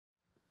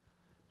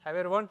Hi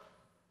everyone,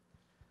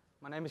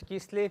 my name is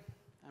Gisli.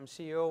 I'm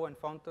CEO and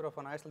founder of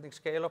an Icelandic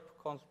scale-up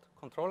called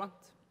Controlant.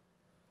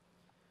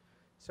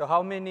 So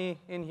how many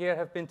in here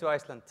have been to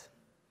Iceland?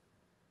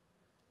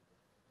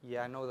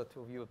 Yeah, I know that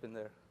 2 of you have been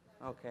there.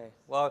 Okay,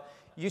 well,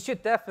 you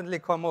should definitely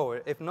come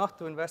over. If not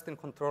to invest in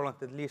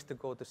Controlant, at least to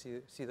go to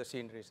see the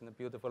sceneries and the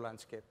beautiful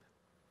landscape.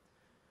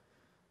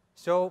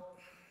 So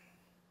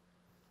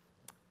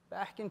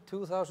back in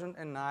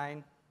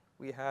 2009,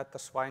 we had the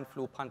swine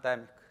flu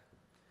pandemic.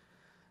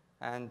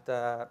 And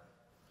the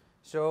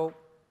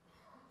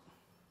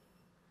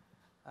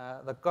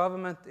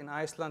government in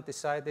Iceland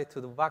decided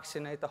to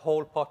vaccinate the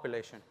whole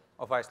population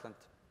of Iceland.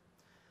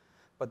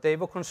 But they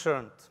were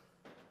concerned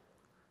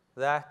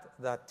that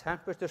the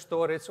temperature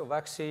storage of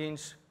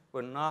vaccines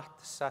were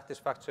not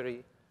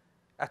satisfactory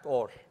at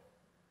all.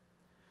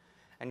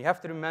 And you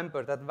have to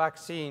remember that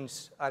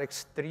vaccines are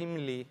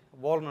extremely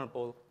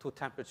vulnerable to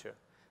temperature.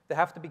 They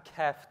have to be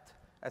kept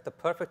at the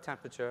perfect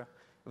temperature.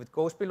 If it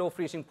goes below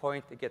freezing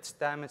point, it gets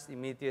damaged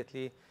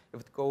immediately. If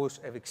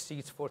it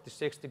exceeds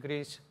 46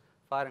 degrees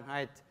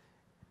Fahrenheit,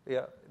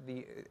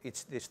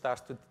 it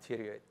starts to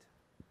deteriorate.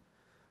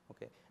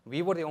 Okay.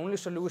 We were the only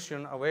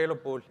solution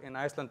available in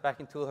Iceland back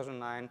in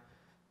 2009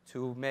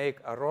 to make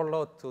a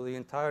rollout to the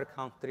entire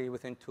country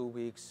within 2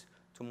 weeks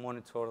to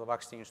monitor the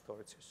vaccine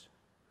storages.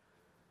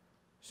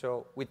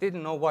 So we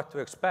didn't know what to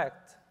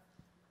expect,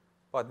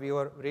 but we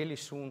were really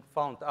soon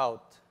found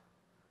out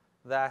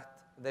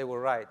that they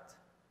were right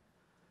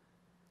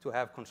to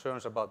have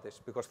concerns about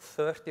this, because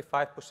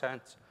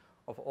 35%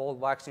 of all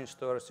vaccine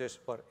storages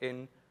were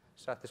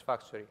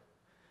unsatisfactory.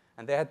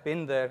 And they had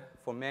been there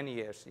for many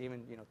years,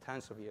 even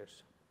tens of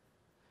years.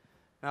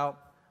 Now,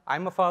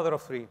 I'm a father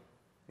of 3.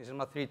 These are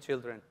my 3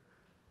 children,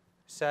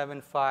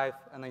 7, 5,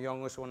 and the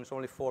youngest one is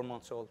only 4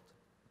 months old.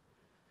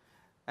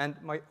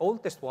 And my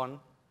oldest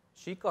one,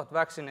 she got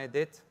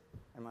vaccinated,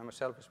 and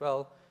myself as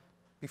well,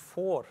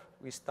 before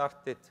we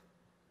started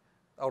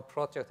our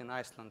project in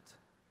Iceland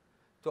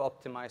to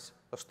optimize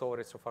the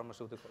storage of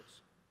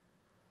pharmaceuticals.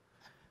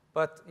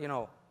 But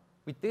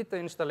we did the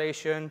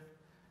installation,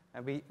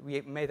 and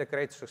we made a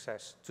great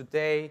success.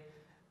 Today,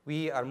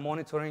 we are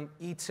monitoring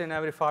each and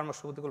every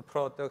pharmaceutical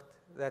product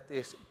that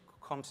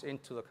comes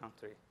into the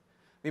country.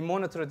 We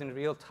monitor it in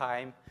real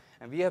time,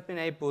 and we have been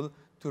able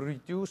to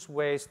reduce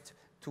waste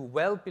to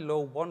well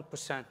below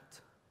 1%,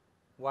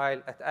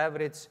 while at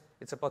average,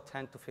 it's about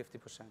 10 to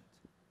 50%.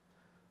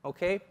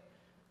 Okay?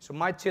 So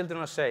my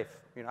children are safe.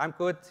 I'm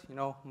good.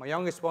 My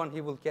youngest one,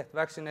 he will get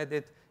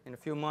vaccinated in a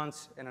few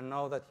months, and I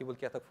know that he will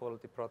get a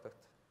quality product.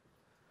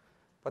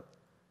 But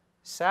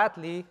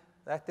sadly,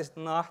 that is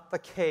not the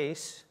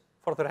case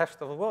for the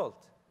rest of the world.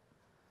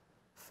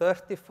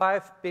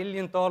 $35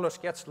 billion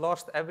gets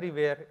lost every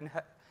year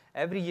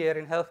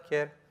in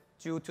healthcare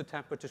due to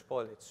temperature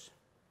spoilage.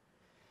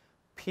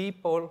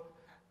 People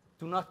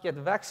do not get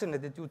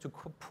vaccinated due to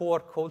poor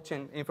cold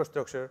chain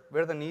infrastructure,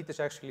 where the need is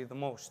actually the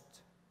most.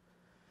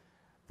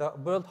 The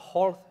World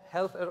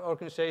Health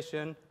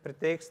Organization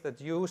predicts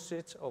that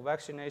usage of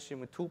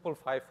vaccination will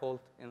 2.5-fold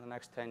in the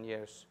next 10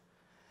 years.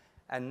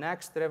 And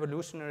next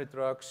revolutionary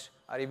drugs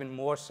are even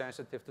more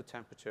sensitive to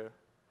temperature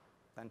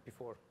than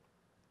before.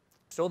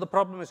 So the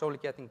problem is only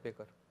getting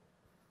bigger.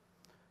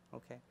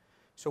 Okay.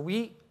 So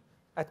we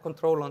at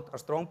Controlant are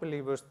strong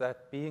believers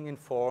that being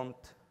informed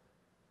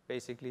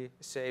basically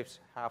saves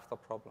half the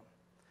problem.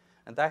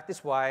 And that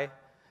is why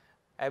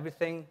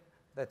everything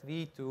that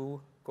we do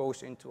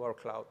goes into our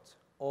cloud.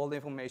 All the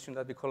information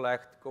that we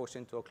collect goes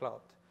into a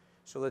cloud,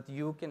 so that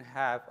you can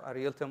have a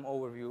real-time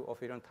overview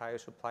of your entire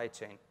supply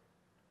chain,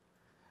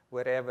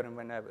 wherever and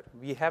whenever.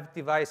 We have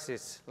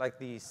devices like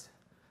these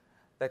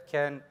that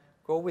can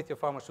go with your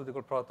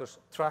pharmaceutical products,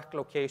 track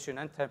location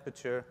and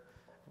temperature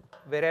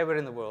wherever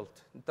in the world.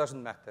 It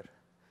doesn't matter.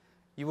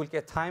 You will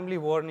get timely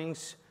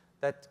warnings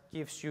that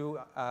gives you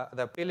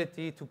the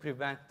ability to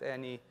prevent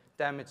any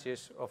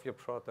damages of your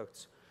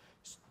products,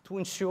 to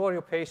ensure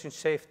your patient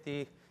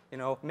safety,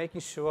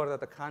 making sure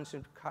that the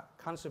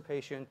cancer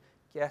patient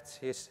gets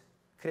his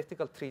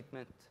critical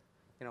treatment,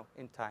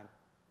 in time.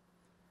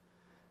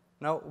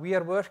 Now, we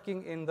are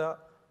working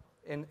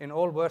in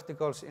all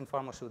verticals in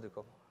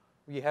pharmaceutical.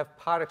 We have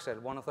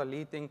Parexel, one of the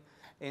leading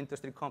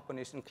industry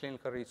companies in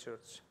clinical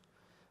research.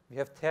 We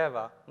have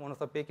Teva, one of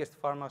the biggest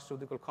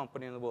pharmaceutical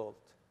companies in the world.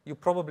 You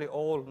probably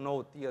all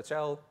know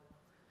DHL,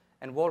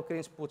 and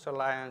Walgreens Boots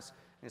Alliance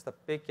is the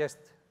biggest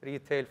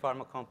retail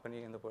pharma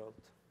company in the world.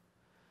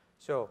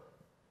 So,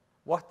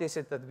 what is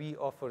it that we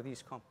offer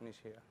these companies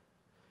here?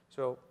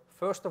 So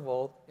first of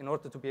all, in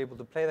order to be able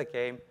to play the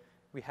game,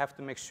 we have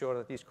to make sure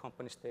that these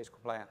companies stay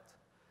compliant.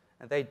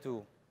 And they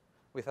do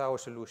with our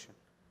solution.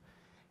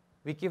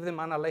 We give them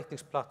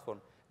analytics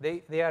platform.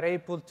 They are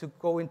able to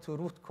go into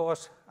root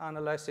cause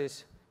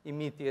analysis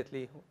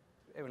immediately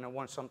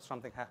once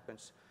something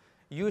happens.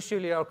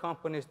 Usually our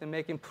companies, they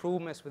make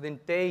improvements within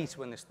days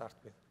when they start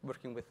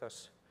working with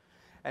us.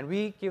 And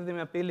we give them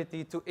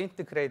ability to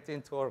integrate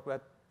into our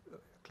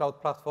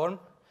cloud platform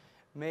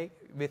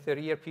with their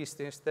ERP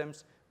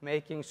systems,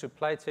 making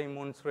supply chain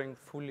monitoring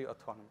fully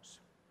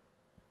autonomous.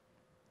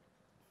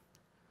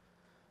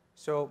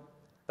 So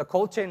the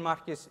cold chain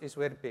market is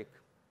very big.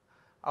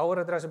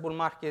 Our addressable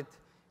market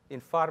in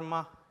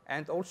pharma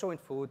and also in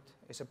food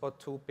is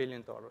about $2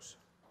 billion.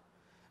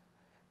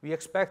 We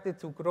expect it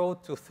to grow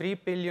to $3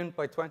 billion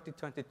by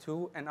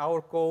 2022, and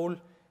our goal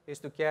is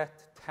to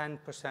get 10%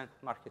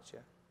 market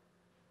share.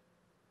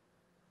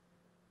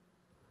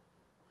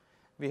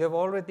 We have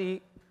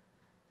already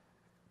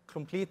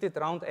completed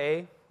round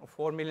A of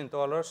 $4 million,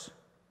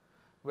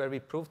 where we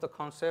proved the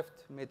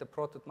concept, made a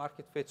product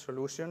market fit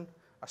solution,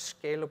 a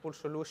scalable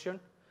solution.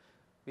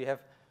 We have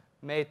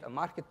made a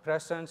market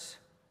presence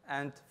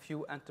and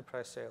few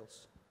enterprise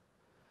sales.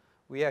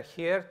 We are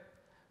here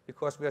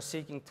because we are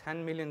seeking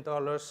 $10 million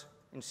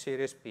in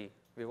Series B.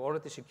 We've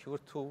already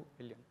secured $2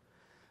 million.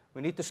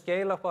 We need to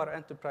scale up our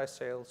enterprise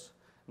sales.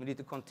 We need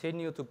to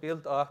continue to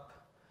build up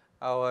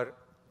our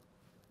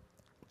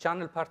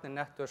channel partner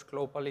networks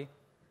globally.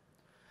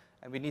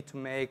 And we need to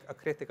make a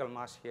critical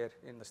mass here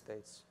in the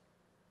States.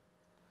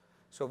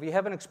 So we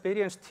have an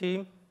experienced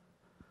team.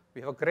 We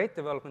have a great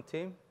development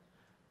team.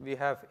 We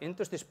have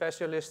industry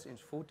specialists in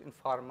food and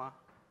pharma.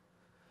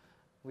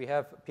 We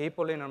have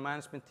people in our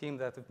management team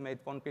that have made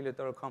 $1 billion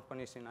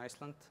companies in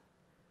Iceland.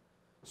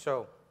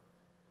 So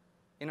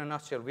in a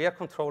nutshell, we are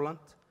Controlant.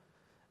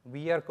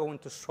 We are going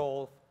to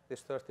solve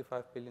this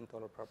 $35 billion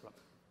problem.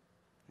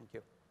 Thank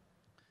you.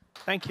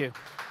 Thank you.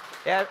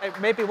 Yeah,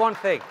 maybe one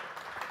thing.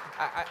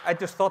 I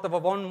just thought of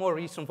one more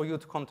reason for you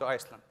to come to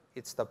Iceland.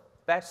 It's the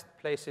best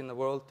place in the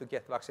world to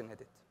get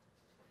vaccinated.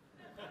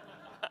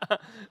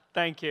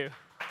 Thank you.